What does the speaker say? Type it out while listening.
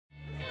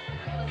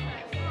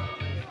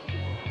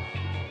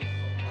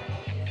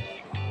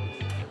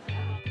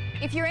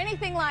If you're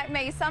anything like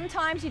me,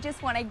 sometimes you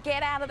just want to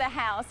get out of the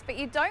house, but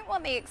you don't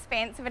want the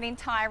expense of an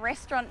entire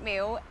restaurant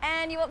meal,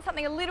 and you want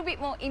something a little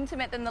bit more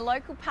intimate than the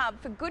local pub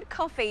for good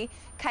coffee,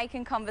 cake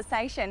and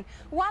conversation.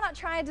 Why not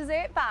try a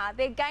dessert bar?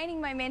 They're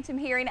gaining momentum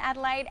here in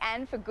Adelaide,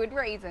 and for good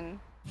reason.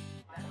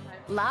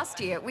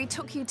 Last year, we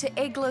took you to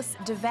Eggless,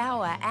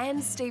 Devour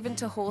and Stephen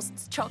ter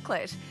Horst's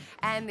chocolate,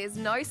 and there's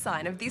no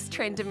sign of this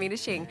trend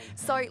diminishing,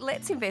 so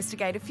let's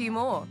investigate a few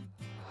more.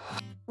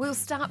 We'll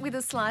start with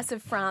a slice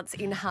of France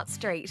in Hutt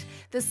Street.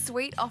 The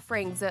sweet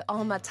offerings at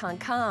Au Matin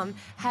Calme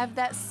have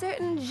that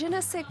certain je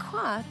ne sais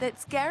quoi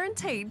that's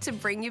guaranteed to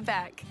bring you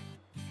back.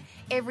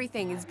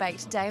 Everything is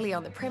baked daily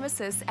on the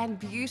premises and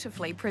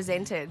beautifully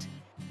presented.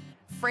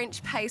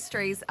 French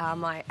pastries are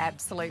my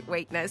absolute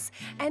weakness,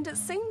 and it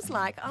seems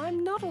like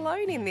I'm not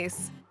alone in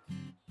this.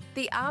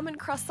 The almond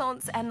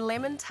croissants and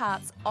lemon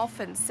tarts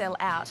often sell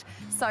out,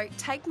 so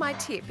take my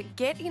tip,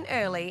 get in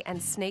early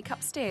and sneak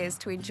upstairs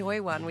to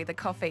enjoy one with a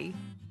coffee.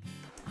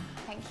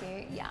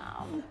 Thank you,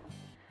 yum.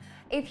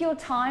 If you're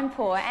time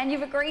poor and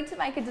you've agreed to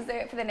make a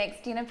dessert for the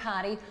next dinner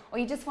party, or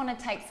you just want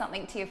to take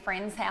something to your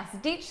friend's house,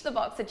 ditch the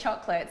box of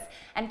chocolates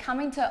and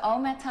come into Au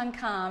Matin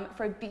Calme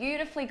for a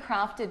beautifully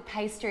crafted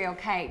pastry or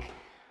cake.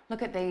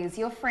 Look at these,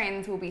 your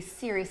friends will be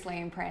seriously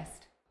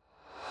impressed.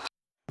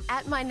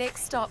 At my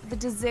next stop, the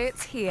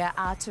desserts here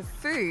are to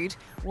food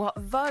what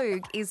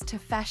Vogue is to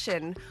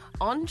fashion,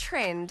 on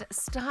trend,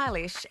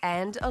 stylish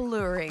and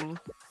alluring.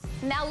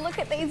 Now look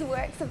at these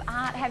works of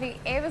art. Have you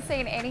ever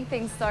seen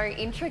anything so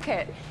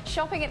intricate?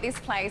 Shopping at this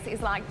place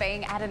is like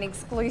being at an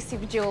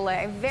exclusive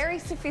jeweller, very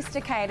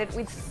sophisticated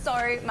with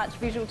so much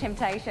visual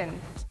temptation.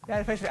 Yeah,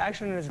 the facial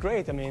action is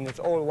great. I mean, it's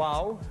all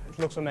wow. It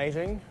looks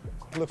amazing.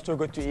 It looks too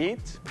good to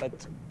eat,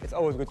 but it's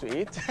always good to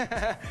eat.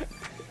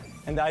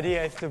 And the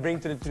idea is to bring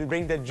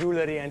the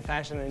jewellery and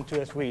fashion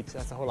into a suite.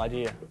 That's the whole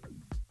idea.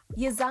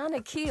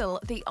 Yazana Keel,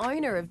 the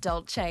owner of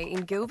Dolce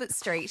in Gilbert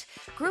Street,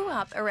 grew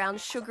up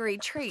around sugary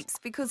treats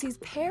because his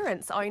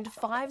parents owned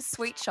 5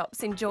 sweet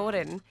shops in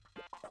Jordan.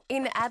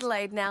 In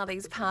Adelaide now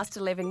these past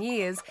 11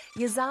 years,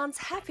 Yazan's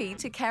happy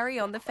to carry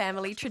on the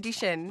family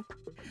tradition.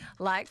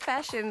 Like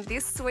fashion,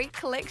 this sweet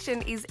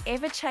collection is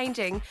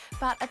ever-changing,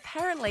 but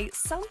apparently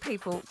some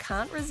people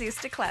can't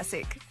resist a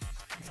classic.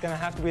 It's going to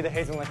have to be the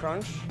hazelnut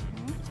crunch.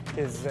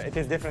 It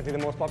is definitely the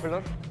most popular.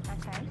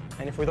 Okay.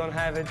 And if we don't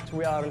have it,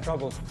 we are in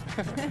trouble.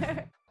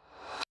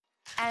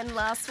 And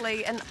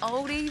lastly, an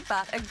oldie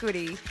but a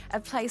goodie,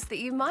 a place that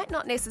you might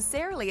not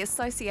necessarily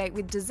associate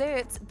with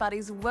desserts, but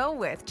is well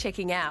worth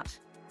checking out.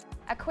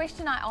 A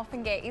question I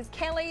often get is,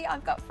 Kelly,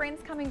 I've got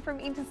friends coming from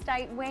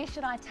interstate, where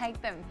should I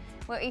take them?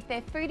 Well, if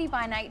they're foodie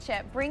by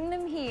nature, bring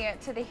them here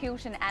to the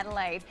Hilton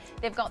Adelaide.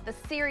 They've got the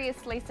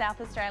seriously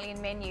South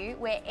Australian menu,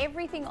 where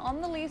everything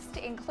on the list,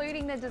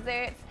 including the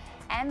desserts,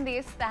 and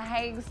this, the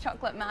Haig's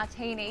Chocolate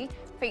Martini,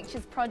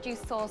 features produce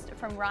sourced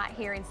from right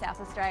here in South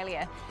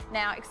Australia.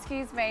 Now,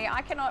 excuse me,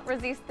 I cannot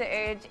resist the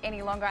urge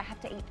any longer. I have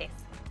to eat this.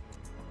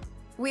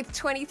 With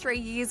 23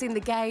 years in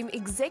the game,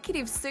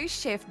 executive sous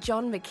chef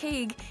John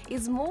McKeague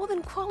is more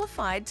than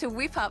qualified to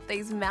whip up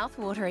these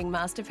mouth-watering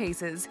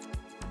masterpieces.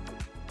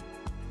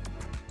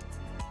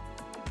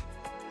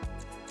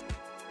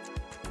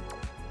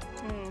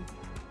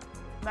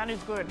 That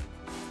is good.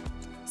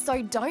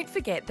 So don't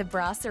forget the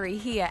brasserie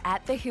here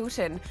at the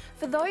Hilton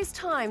for those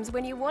times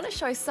when you want to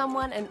show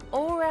someone an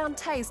all-round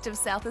taste of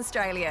South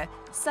Australia,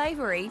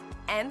 savoury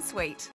and sweet.